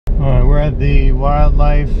Alright, we're at the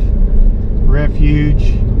Wildlife Refuge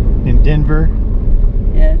in Denver.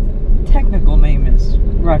 Yeah, the technical name is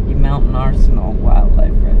Rocky Mountain Arsenal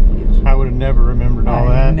Wildlife Refuge. I would have never remembered all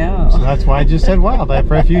that. I know. So that's why I just said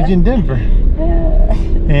Wildlife Refuge in Denver.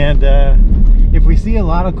 And if we see a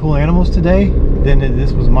lot of cool animals today, then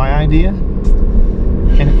this was my idea.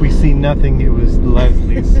 And if we see nothing, it was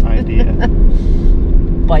Leslie's idea.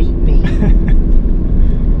 Bite me.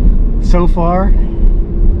 So far,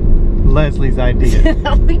 Leslie's idea.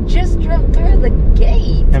 We just drove through the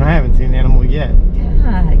gate. And I haven't seen an animal yet.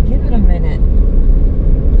 God, give it a minute.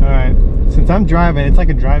 Alright, since I'm driving, it's like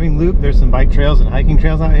a driving loop. There's some bike trails and hiking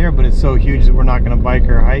trails out here, but it's so huge that we're not going to bike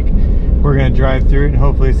or hike. We're going to drive through it and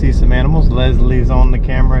hopefully see some animals. Leslie's on the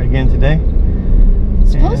camera again today.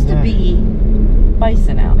 It's supposed to be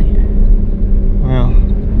bison out here. Well,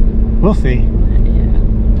 we'll see.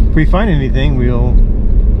 Yeah. If we find anything, we'll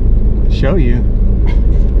show you.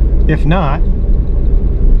 If not, You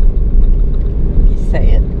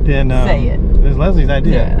say it. then Say it. there's Leslie's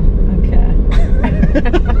idea. Yeah, okay.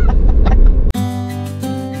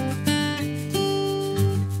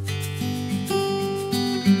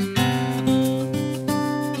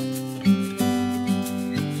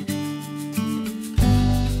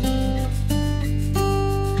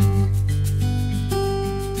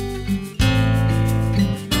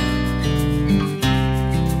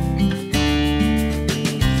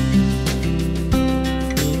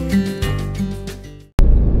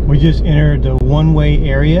 We just entered the one-way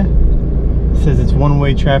area. It says it's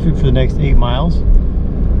one-way traffic for the next 8 miles.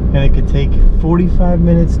 And it could take 45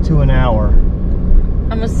 minutes to an hour.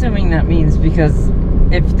 I'm assuming that means because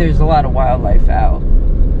if there's a lot of wildlife out,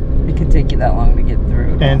 it could take you that long to get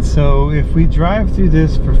through. And so if we drive through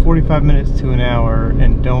this for 45 minutes to an hour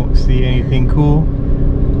and don't see anything cool,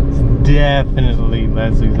 it's definitely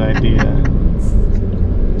Leslie's idea.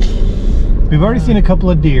 We've already seen a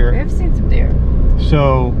couple of deer. We've seen some deer.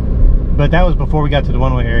 So, but that was before we got to the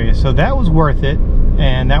one-way area. So that was worth it.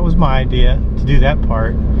 And that was my idea, to do that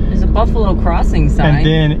part. There's a buffalo crossing sign. And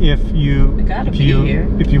then if you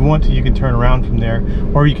want to, you can turn around from there,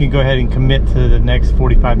 or you can go ahead and commit to the next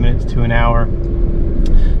 45 minutes to an hour.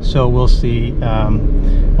 So we'll see.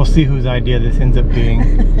 We'll see whose idea this ends up being.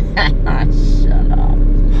 Shut up.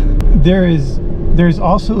 There's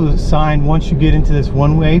also a sign once you get into this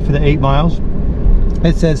one way for the 8 miles.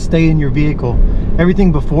 It says stay in your vehicle.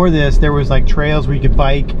 Everything before this, there was like trails where you could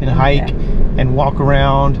bike and hike and walk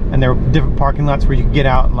around, and there were different parking lots where you could get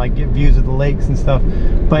out and like get views of the lakes and stuff.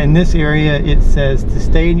 But in this area, it says to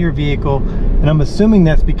stay in your vehicle, and I'm assuming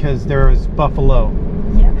that's because there is buffalo.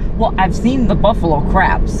 Yeah. Well, I've seen the buffalo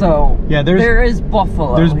crap, so yeah, there is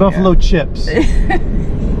buffalo. There's buffalo chips.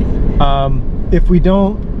 If we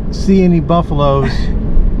don't see any buffaloes,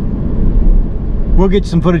 we'll get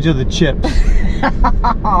some footage of the chips.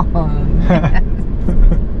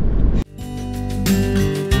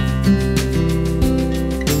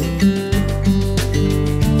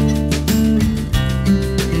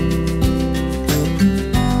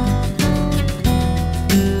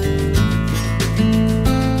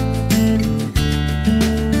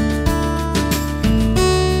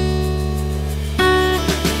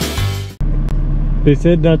 They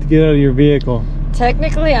said not to get out of your vehicle.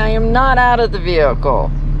 Technically, I am not out of the vehicle.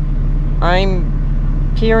 I'm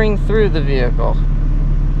peering through the vehicle.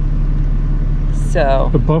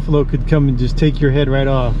 So A buffalo could come and just take your head right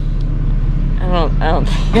off. I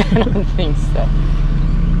don't think so.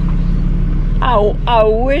 I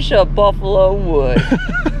wish a buffalo would.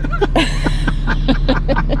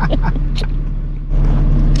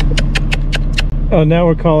 Oh, now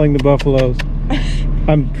we're calling the buffaloes.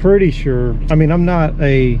 I'm pretty sure. I mean, I'm not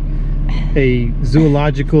a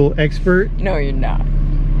zoological expert. No, you're not.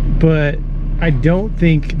 But I don't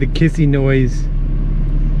think the kissing noise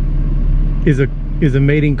is a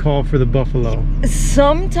mating call for the buffalo.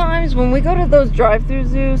 Sometimes when we go to those drive-through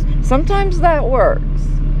zoos, sometimes that works.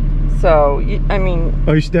 So, I mean...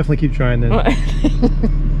 Oh, you should definitely keep trying then.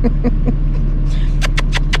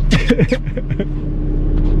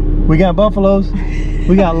 We got buffaloes.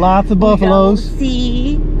 We got lots of buffaloes.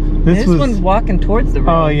 See? This one's walking towards the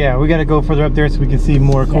road. Oh yeah, we got to go further up there so we can see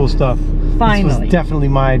more cool stuff. Finally. This was definitely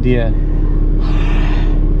my idea.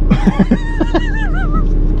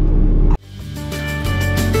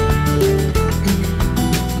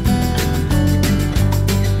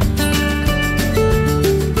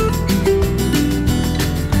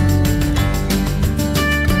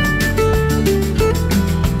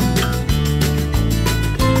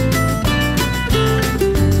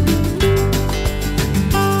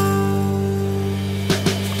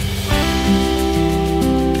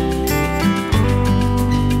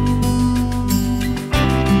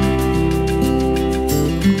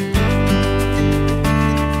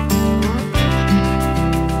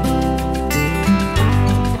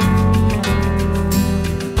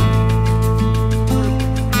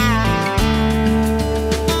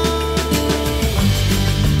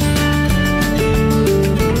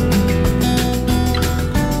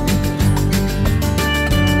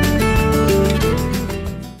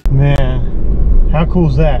 cool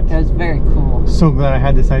is that? That was very cool. So glad I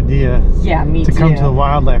had this idea. Yeah, me too. To come to the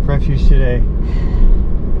wildlife refuge today.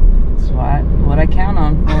 That's what I count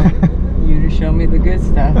on for you to show me the good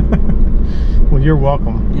stuff. Well, you're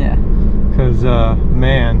welcome. Yeah. Because,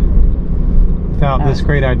 man, without this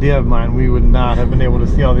great idea of mine, we would not have been able to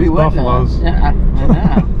see all these buffaloes. Yeah, I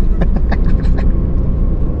know.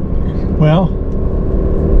 Well,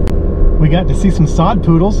 we got to see some sod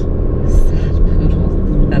poodles. Sod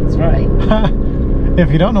poodles, that's right. If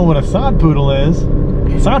you don't know what a sod poodle is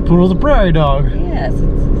a prairie dog. Yes,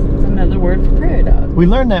 it's another word for prairie dog. We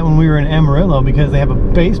learned that when we were in Amarillo because they have a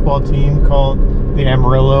baseball team called the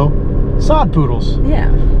Amarillo Sod Poodles. Yeah.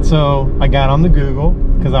 So I got on the Google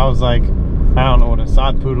because I was like, I don't know what a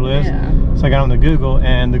sod poodle is. Yeah. So I got on the Google,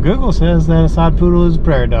 and the Google says that a sod poodle is a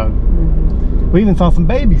prairie dog. We even saw some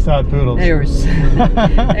baby sod poodles. They were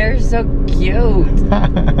so cute.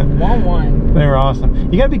 One. They were awesome.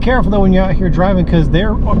 You gotta be careful though when you're out here driving because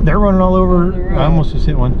they're running all over. I almost just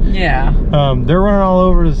hit one. Yeah. They're running all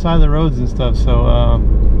over the side of the roads and stuff. So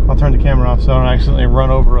I'll turn the camera off so I don't accidentally run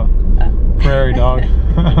over a prairie dog.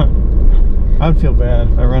 I'd feel bad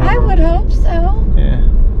if I ran over. I would hope so. Yeah.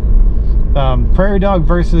 Prairie dog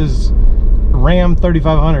versus Ram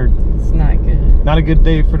 3500. It's not good. Not a good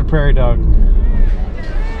day for the prairie dog.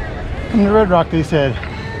 From the Red Rock, they said,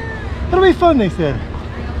 it'll be fun, they said.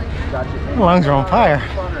 My lungs are on fire.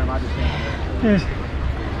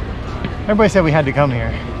 Everybody said we had to come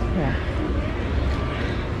here. Yeah.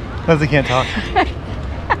 Leslie can't talk.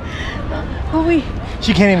 Well,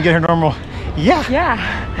 she can't even get her normal, yeah. Yeah.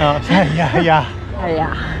 Yeah.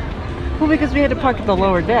 Yeah. Well, because we had to park at the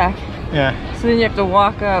lower deck. Yeah. So then you have to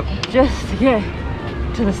walk up just to get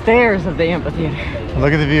to the stairs of the amphitheater.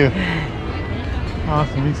 Look at the view.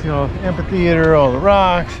 Awesome. You see all the amphitheater, all the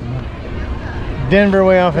rocks, and Denver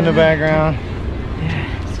way off in the background.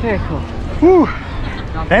 Yeah, it's very cool. Whew.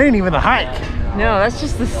 That ain't even the hike. No, that's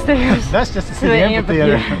just the stairs. That's just to see the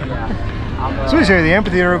amphitheater. So we show you the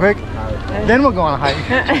amphitheater real quick. Then we'll go on a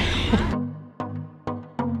hike.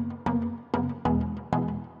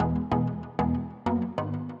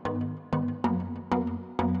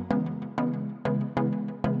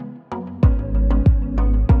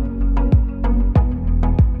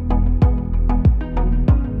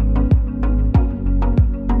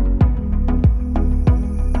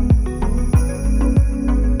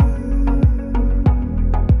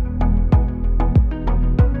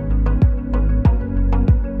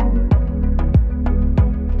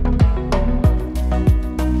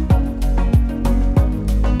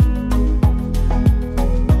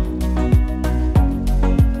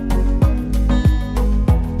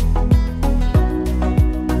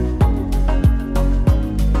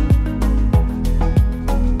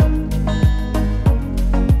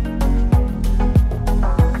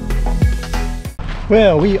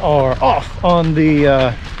 Well, we are off on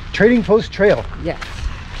the Trading Post Trail. Yes.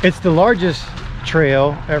 It's the largest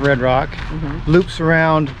trail at Red Rock. Loops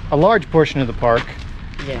around a large portion of the park.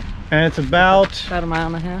 Yeah. And it's about a mile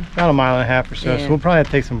and a half. About a mile and a half or so. Yeah. So we'll probably have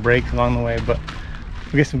to take some breaks along the way, but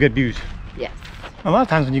we'll get some good views. Yes. A lot of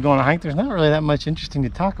times when you go on a hike, there's not really that much interesting to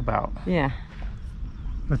talk about. Yeah.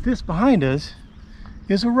 But this behind us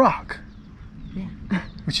is a rock. Yeah.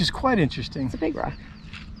 Which is quite interesting. It's a big rock.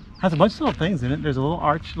 Has a bunch of little things in it. There's a little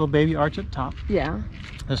arch, little baby arch up top. Yeah.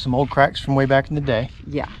 There's some old cracks from way back in the day.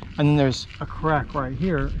 Yeah. And then there's a crack right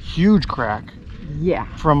here, huge crack. Yeah.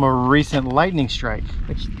 From a recent lightning strike.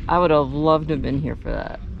 Which I would have loved to have been here for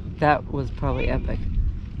that. That was probably epic.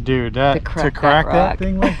 Dude, to crack that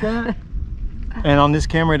thing like that. And on this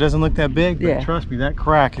camera it doesn't look that big, but trust me, that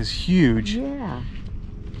crack is huge. Yeah.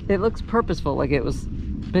 It looks purposeful, like it was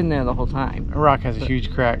been there the whole time. A rock has a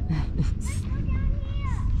huge crack.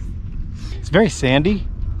 It's very sandy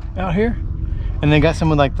out here. And they got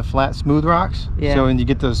some of like the flat smooth rocks. Yeah. So when you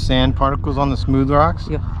get those sand particles on the smooth rocks,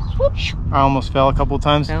 I almost fell a couple of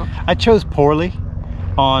times. No. I chose poorly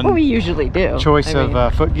on we usually do. Choice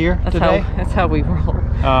of foot gear today. That's how we roll.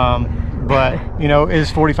 But you know, it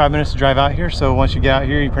is 45 minutes to drive out here. So once you get out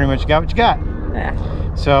here, you pretty much got what you got.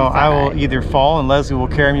 Yeah. So I will either fall and Leslie will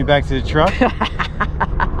carry me back to the truck.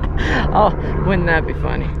 Oh, wouldn't that be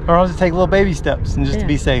funny? Or I'll just take little baby steps and just to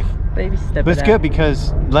be safe. Baby step. But it's good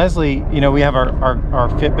because Leslie, you know, we have our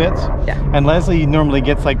Fitbits. Yeah. And Leslie normally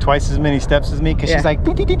gets like twice as many steps as me because she's like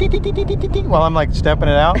while I'm like stepping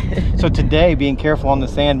it out. So today, being careful on the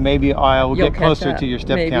sand, maybe I will get closer to your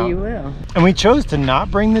step count. Maybe you will. And we chose to not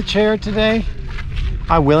bring the chair today.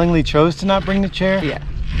 I willingly chose to not bring the chair. Yeah.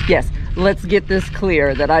 Yes. Let's get this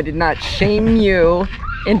clear that I did not shame you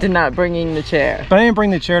into not bringing the chair. But I didn't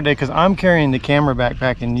bring the chair today because I'm carrying the camera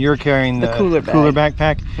backpack and you're carrying the cooler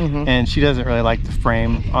backpack. And she doesn't really like the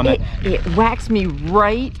frame on it. It whacks me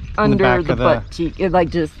right under the butt cheek. It like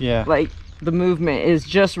just, like the movement is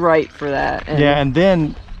just right for that. And and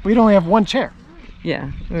then we'd only have one chair.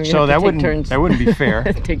 Yeah. So that wouldn't be fair.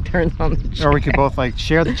 Take turns on the chair. Or we could both like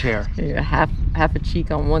share the chair. Yeah, half a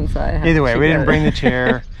cheek on one side. Either way, we didn't bring the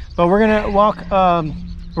chair. But we're gonna walk,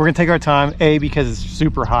 we're gonna take our time, A, because it's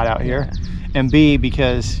super hot out here, and B,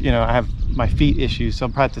 because, you know, I have my feet issues, so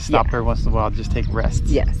I'll probably have to stop every once in a while, just take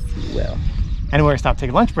rests. Yes, you will. And we're gonna stop,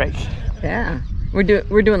 take a lunch break. Yeah, we're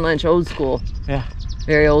doing lunch old school. Yeah.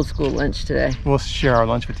 Very old school lunch today. We'll share our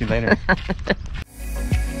lunch with you later.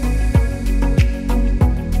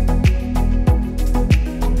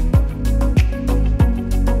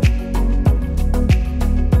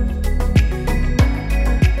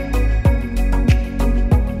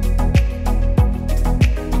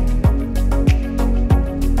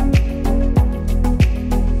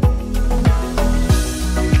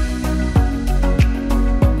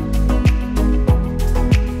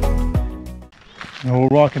 We're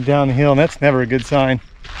walking down the hill, and that's never a good sign.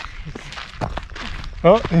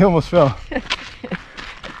 Oh, he almost fell.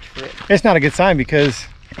 It's not a good sign because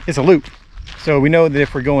it's a loop. So we know that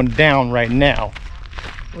if we're going down right now,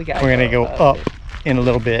 we're gonna go up in a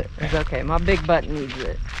little bit. It's okay, my big butt needs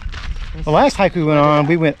it. The last hike we went on,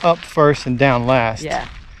 we went up first and down last. Yeah.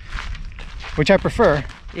 Which I prefer.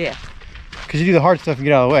 Yeah. Because you do the hard stuff and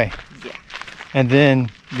get out of the way. Yeah. And then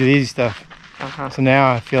do the easy stuff. So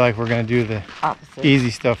now I feel like we're gonna do the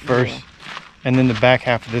easy stuff first, and then the back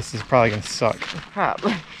half of this is probably gonna suck.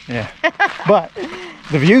 Probably. Yeah. But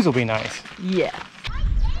the views will be nice. Yeah.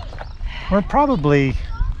 We're probably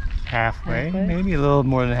halfway, maybe a little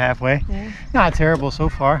more than halfway. Yeah. Not terrible so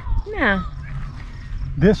far. No.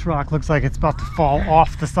 This rock looks like it's about to fall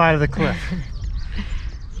off the side of the cliff.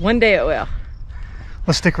 One day it will.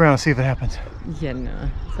 Let's stick around and see if it happens. Yeah,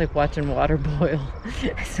 no. It's like watching water boil.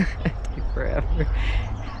 It's gonna take forever.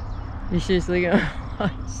 You seriously gonna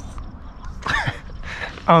watch? I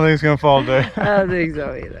don't think it's gonna fall today. I don't think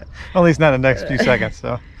so either. At least not in the next few seconds,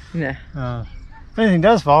 so. No. If anything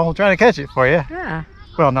does fall, we'll try to catch it for you. Yeah.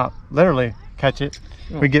 Well, not literally catch it.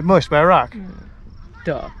 We get mushed by a rock.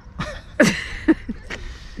 Duh. What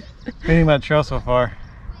do you think about the trail so far?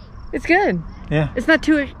 It's good. Yeah. It's not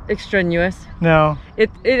too extraneous. No.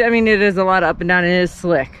 I mean, it is a lot up and down. It is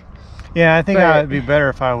slick. Yeah, I think it would be better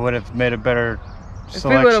if I would have made a better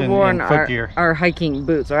selection if we would have worn in footgear. Our hiking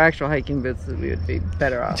boots, our actual hiking boots, we would be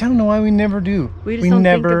better off. I don't know why we never do. We just don't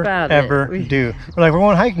never, think about ever it. do. We're like, we're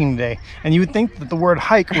going hiking today. And you would think that the word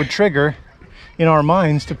hike would trigger in our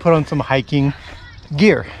minds to put on some hiking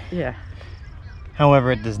gear. Yeah.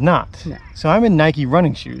 However, it does not. No. So I'm in Nike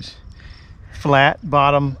running shoes. Flat,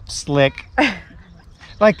 bottom, slick.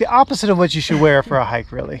 Like the opposite of what you should wear for a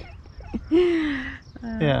hike, really.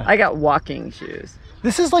 Yeah. I got walking shoes.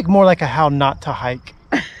 This is like more like a how not to hike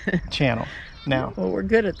channel now. Well, we're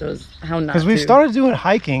good at those how not to. Because we've started doing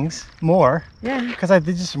hikings more. Yeah. Because I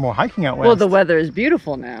did just more hiking out west. Well, the weather is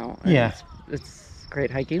beautiful now. Yeah. It's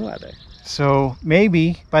great hiking weather. So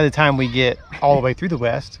maybe by the time we get all the way through the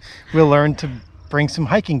west, we'll learn to bring some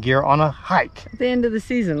hiking gear on a hike. At the end of the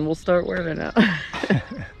season, we'll start wearing it.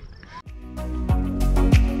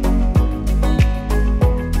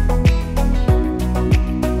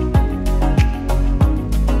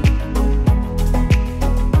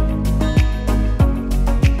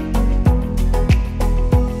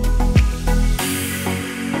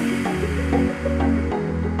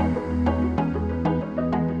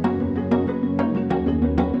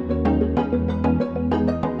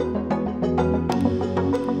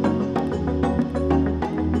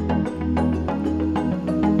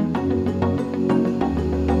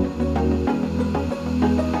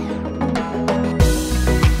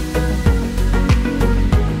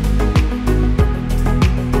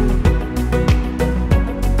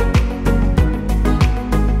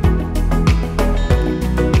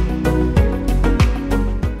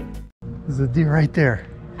 Deer right there.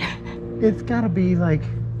 It's got to be like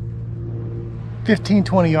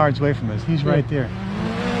 15-20 yards away from us. He's right there.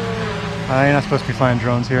 You're not supposed to be flying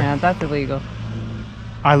drones here. Yeah, that's illegal.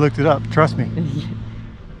 I looked it up, trust me.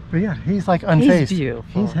 But yeah, he's like unfazed. He's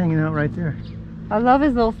beautiful. He's hanging out right there. I love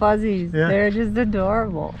his little fuzzies. Yeah. They're just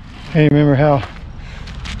adorable. Hey, remember how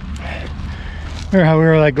we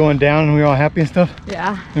were like going down and we were all happy and stuff?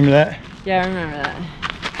 Yeah. Remember that? Yeah, I remember that.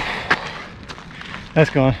 That's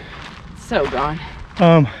gone. So gone.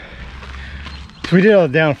 So we did all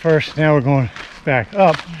the down first, now we're going back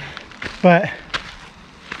up. But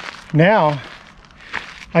now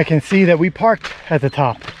I can see that we parked at the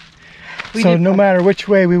top. So no matter which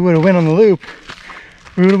way we would have went on the loop,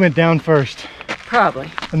 we would have went down first.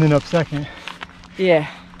 Probably. And then up second. Yeah.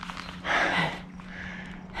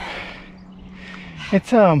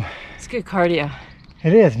 It's good cardio.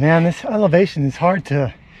 It is, man. This elevation is hard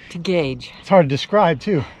to gauge. It's hard to describe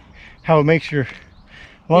too, how it makes your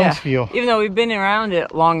lungs feel. Even though we've been around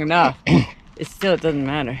it long enough, it doesn't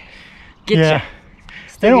matter. They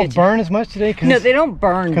don't burn as much today. No, they don't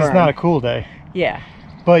burn. Because it's not a cool day. Yeah.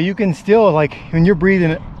 But you can still, like, when you're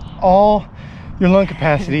breathing all your lung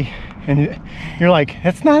capacity, and you're like,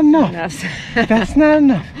 that's not enough. That's not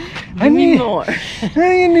enough. I need more.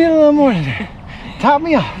 I need a little more today. Top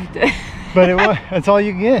me off. But that's all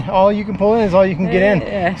you can get. All you can pull in is all you can get in.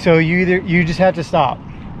 Yeah. So you just have to stop.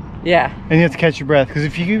 Yeah. And you have to catch your breath, because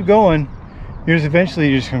if you keep going, you're just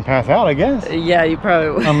gonna pass out, I guess. Yeah, you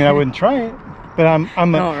probably would. I mean, I wouldn't try it, but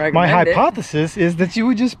my hypothesis is that you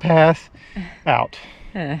would just pass out.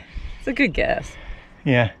 Yeah, it's a good guess.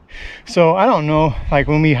 Yeah. So I don't know, like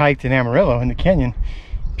when we hiked in Amarillo in the canyon,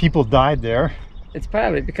 people died there. It's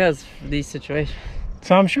probably because of these situations.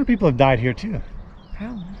 So I'm sure people have died here too.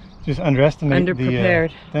 Probably. Just underestimate the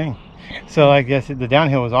thing. So I guess the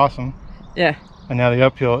downhill was awesome. Yeah. And now the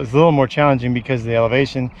uphill is a little more challenging because of the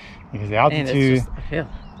elevation, because of the altitude, and it's just uphill.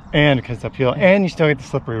 And because it's uphill, and you still get the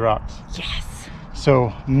slippery rocks. Yes.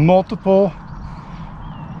 So multiple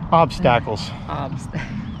obstacles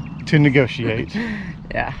to negotiate.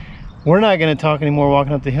 Yeah. We're not going to talk anymore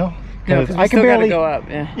walking up the hill, because I can barely go up,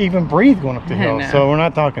 even breathe going up the hill. So we're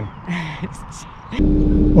not talking.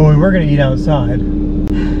 Well, we were going to eat outside,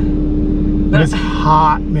 but it's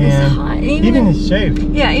hot, man. It's hot. Even in the shade.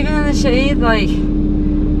 Yeah, even in the shade, like,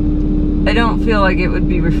 I don't feel like it would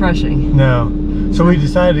be refreshing. No. So we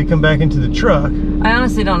decided to come back into the truck. I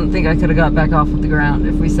honestly don't think I could have got back off of the ground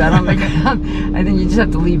if we sat on the ground. I think you just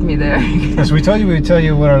have to leave me there. So we told you we would tell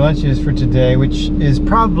you what our lunch is for today, which is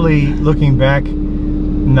probably, looking back,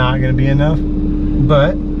 not going to be enough.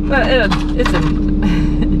 But it's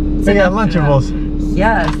we got Lunchables.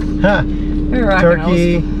 Yes. Huh.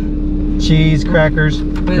 Turkey, cheese, crackers,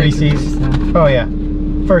 Reese's. Oh yeah.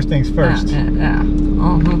 First things first. Yeah.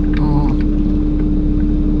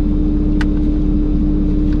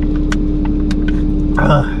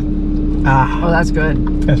 Oh, that's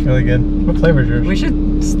good. That's really good. What flavor is yours? We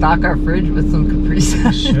should stock our fridge with some Kaprice.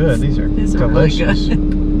 We should. These are delicious. Really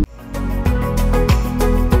good.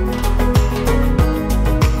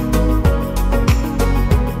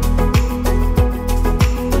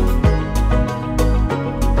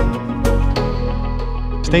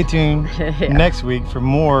 Stay tuned next week for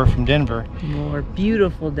more from Denver. More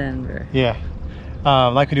beautiful Denver. Yeah.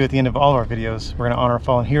 Like we do at the end of all of our videos, we're going to honor a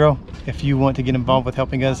fallen hero. If you want to get involved with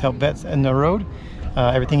helping us help vets in the road,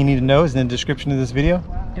 everything you need to know is in the description of this video.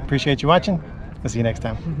 Appreciate you watching. We'll see you next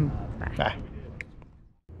time. Bye. Bye.